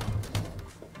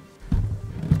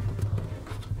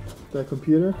the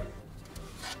computer.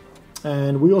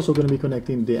 And we're also going to be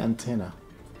connecting the antenna.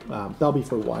 That'll be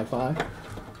for Wi-Fi.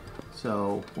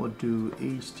 So we'll do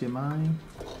HDMI.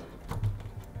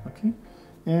 Okay,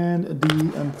 and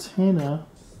the antenna.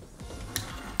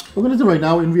 We're gonna do right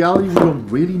now. In reality, we don't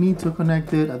really need to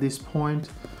connect it at this point,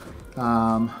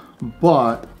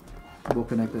 but we'll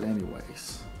connect it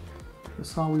anyways.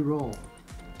 That's how we roll.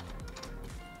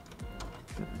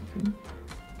 Okay.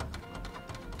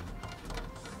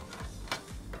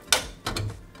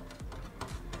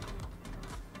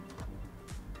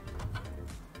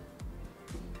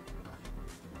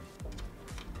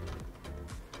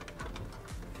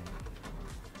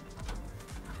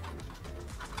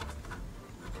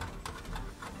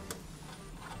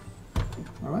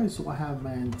 Alright, so I have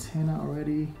my antenna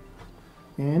already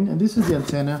in, and this is the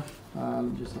antenna. Let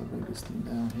me just bring this thing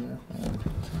down here and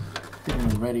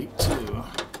get it ready to.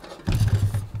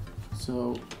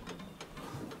 So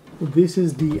this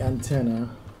is the antenna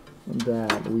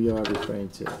that we are referring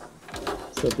to.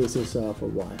 So this is for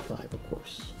Wi-Fi, of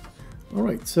course.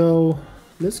 Alright, so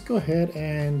let's go ahead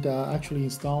and actually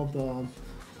install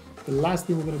the last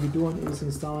thing we're going to be doing is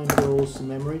installing those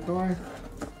memory cards.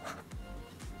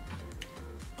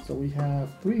 So we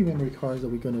have 3 memory cards that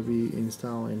we're going to be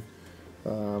installing.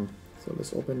 So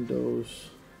let's open those.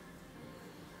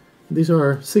 These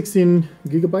are 16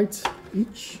 gigabytes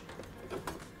each.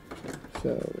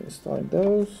 So installing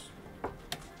those.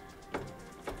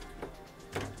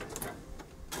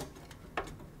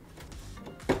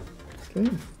 Okay.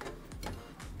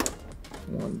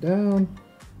 One down.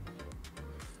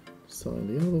 Installing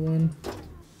the other one.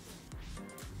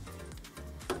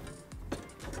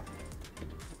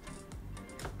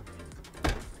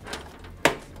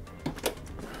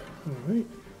 Alright,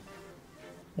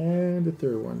 and the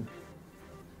third one.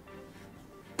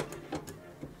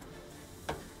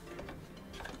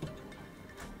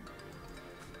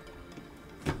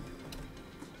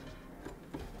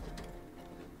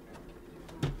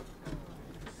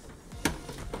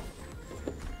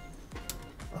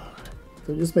 Alright,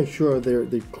 so just make sure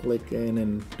they click in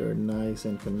and they're nice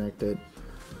and connected.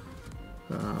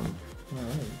 Alright,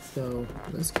 so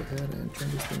let's go ahead and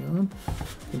turn this thing on.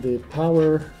 The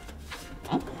power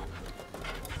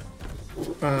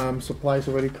supply is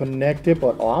already connected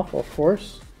but off, of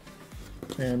course,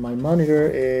 and my monitor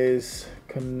is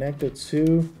connected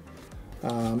to.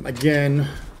 Again,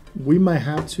 we might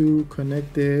have to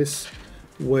connect this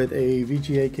with a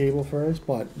VGA cable first,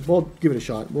 but we'll give it a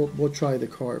shot. We'll try the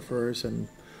card first, and if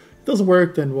it doesn't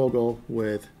work, then we'll go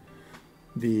with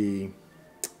the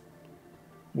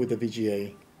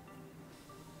VGA.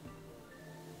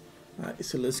 Alright,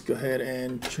 so let's go ahead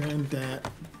and turn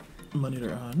that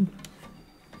monitor on.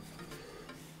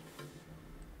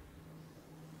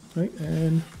 Right,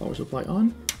 and power supply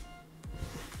on.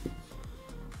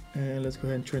 And let's go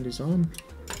ahead and turn this on.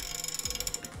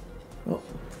 Oh,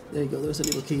 there you go. There's a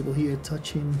little cable here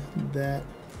touching that.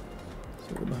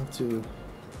 So we're gonna have to.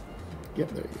 Yep,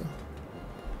 there you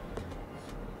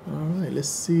go. Alright, let's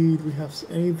see. Do we have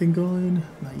anything going?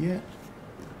 Not yet.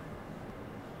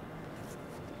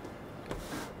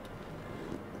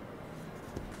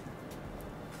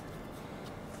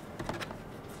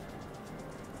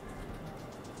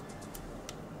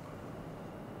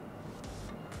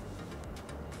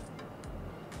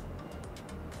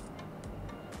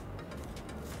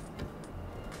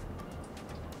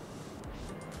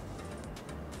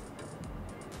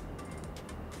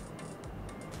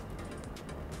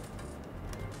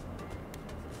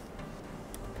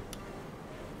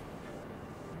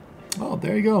 Oh,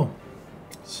 there you go.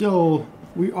 So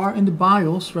we are in the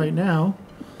BIOS right now.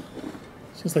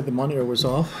 Seems like the monitor was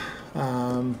off.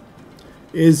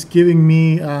 Is giving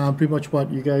me pretty much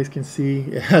what you guys can see.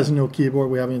 It has no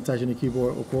keyboard. We haven't attached any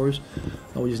keyboard, of course.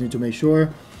 We just need to make sure.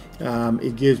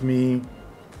 It gives me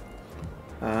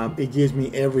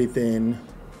everything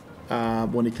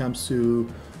when it comes to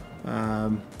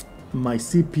my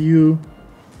CPU.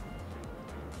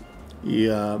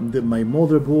 My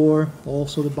motherboard,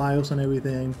 also the BIOS and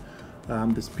everything,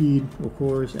 the speed, of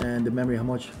course, and the memory, how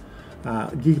much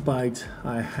gigabytes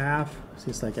I have.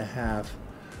 Seems like I have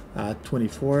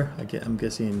 24. I'm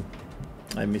guessing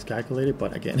I miscalculated,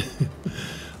 but again,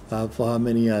 for how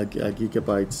many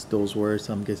gigabytes those were,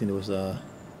 so I'm guessing it was 8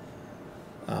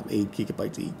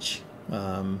 gigabytes each.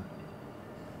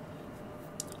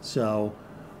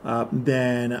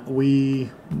 Then we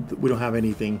don't have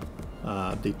anything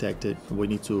detected. We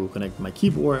need to connect my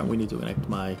keyboard, and we need to connect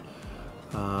my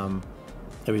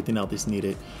everything else is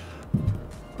needed.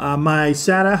 My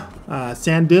SATA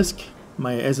SanDisk,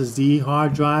 my SSD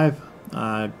hard drive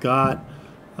got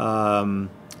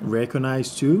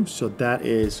recognized too, so that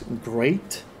is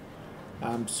great.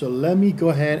 So let me go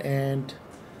ahead and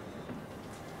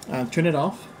turn it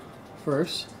off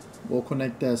first. We'll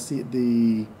connect we'll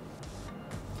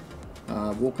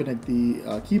connect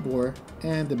the keyboard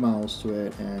and the mouse to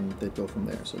it, and they go from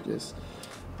there. So just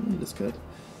go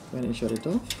ahead and shut it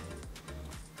off.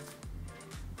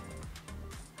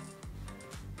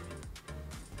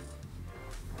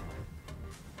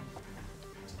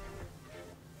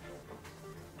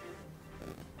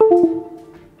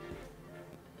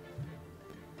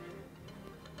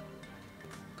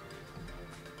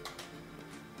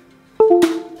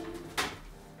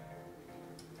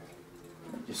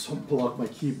 Just unplug my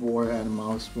keyboard and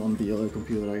mouse from the other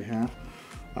computer I have.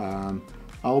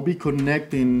 I'll be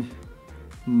connecting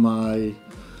the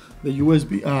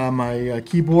USB, my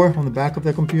keyboard on the back of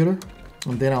the computer,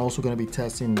 and then I'm also going to be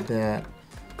testing that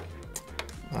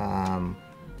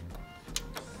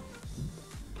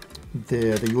the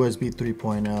USB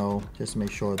 3.0 just to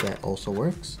make sure that also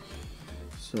works.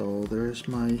 So there's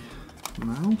my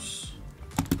mouse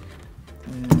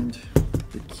and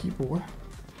the keyboard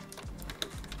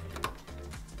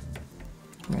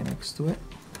right next to it.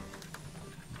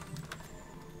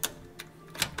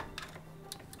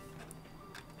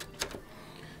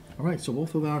 All right, so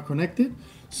both of them are connected.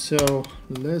 So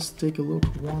let's take a look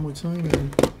one more time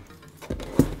and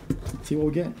see what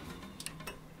we get.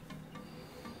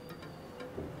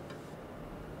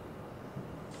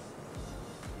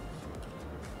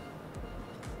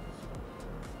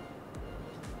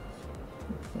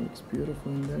 Looks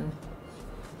beautiful in there.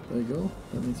 There you go.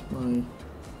 That is my,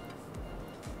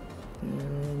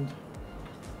 and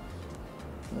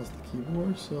that's the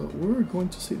keyboard. So we're going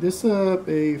to see this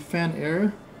a fan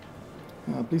error.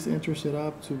 Please enter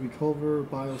setup to recover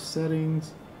BIOS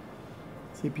settings.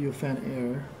 CPU fan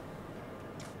error.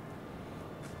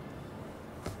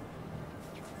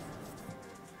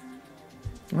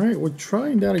 All right, we're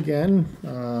trying that again.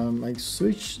 I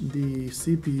switched the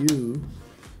CPU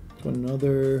to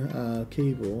another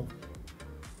cable,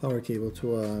 power cable,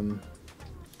 to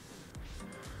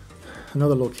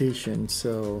another location.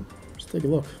 So let's take a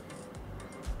look.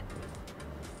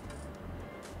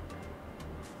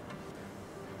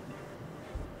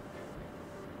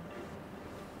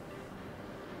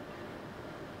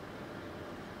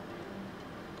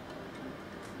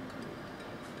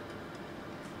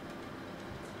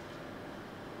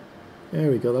 There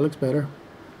we go, that looks better.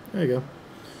 There you go.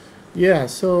 Yeah,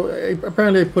 so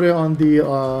apparently I put it on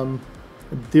the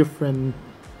different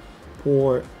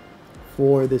port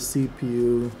for the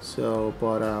CPU. So,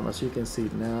 but as you can see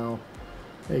now,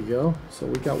 there you go. So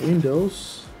we got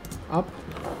Windows up.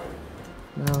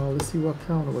 Now let's see what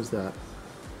counter was that.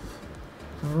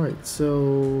 All right,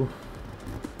 so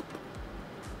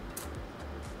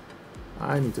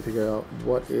I need to figure out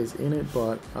what is in it,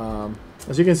 but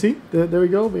as you can see, there we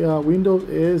go. Windows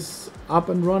is up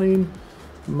and running.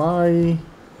 My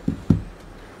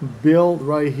build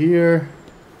right here.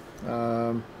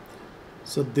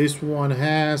 So this one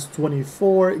has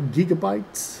 24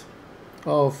 gigabytes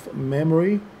of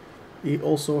memory. It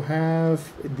also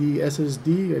have the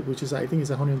SSD, which is, I think,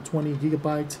 is 120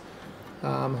 gigabyte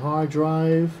hard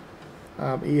drive.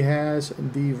 It has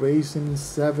the Ryzen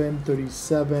 7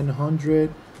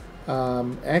 3700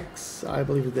 X, I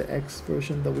believe it's the X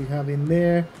version that we have in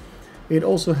there. It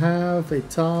also have a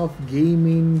top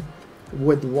gaming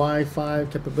with Wi-Fi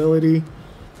capability.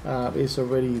 It's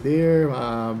already there.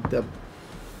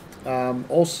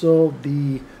 Also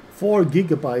the 4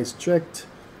 gigabyte strict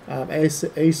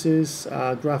Asus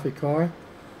graphic card.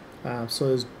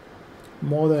 So it's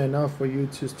more than enough for you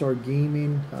to start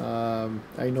gaming.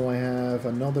 I know I have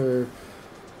another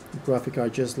graphic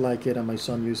card just like it, and my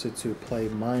son used it to play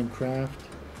Minecraft.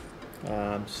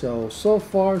 So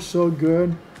far so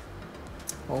good.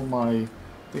 All my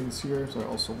things here are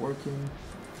also working.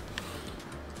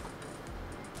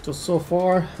 So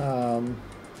far,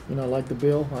 you know, I like the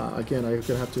build. Again, I'm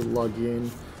gonna have to log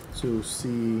in to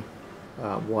see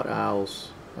what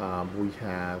else we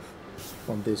have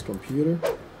from this computer.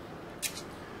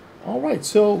 All right,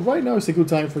 so right now is a good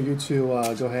time for you to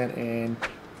go ahead and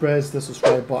press the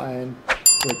subscribe button,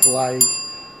 click like,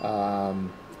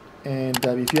 and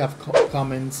if you have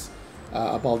comments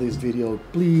about this video,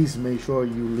 please make sure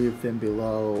you leave them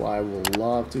below. I would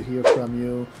love to hear from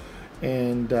you.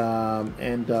 And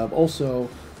also,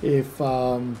 if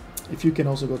you can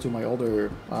also go to my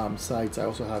other sites, I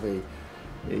also have a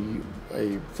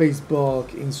Facebook,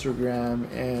 Instagram,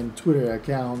 and Twitter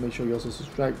account. Make sure you also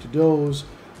subscribe to those.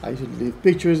 I usually leave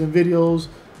pictures and videos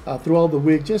throughout the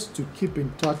week just to keep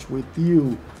in touch with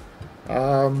you.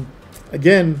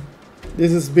 Again,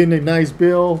 this has been a nice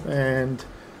build, and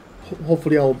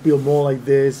hopefully I'll build more like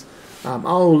this.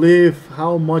 I'll leave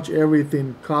how much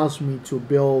everything cost me to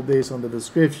build this on the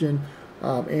description,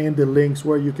 and the links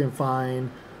where you can find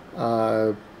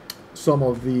some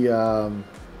of the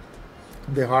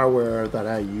hardware that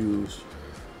I use.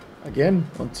 Again,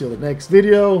 until the next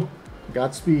video,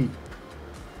 Godspeed.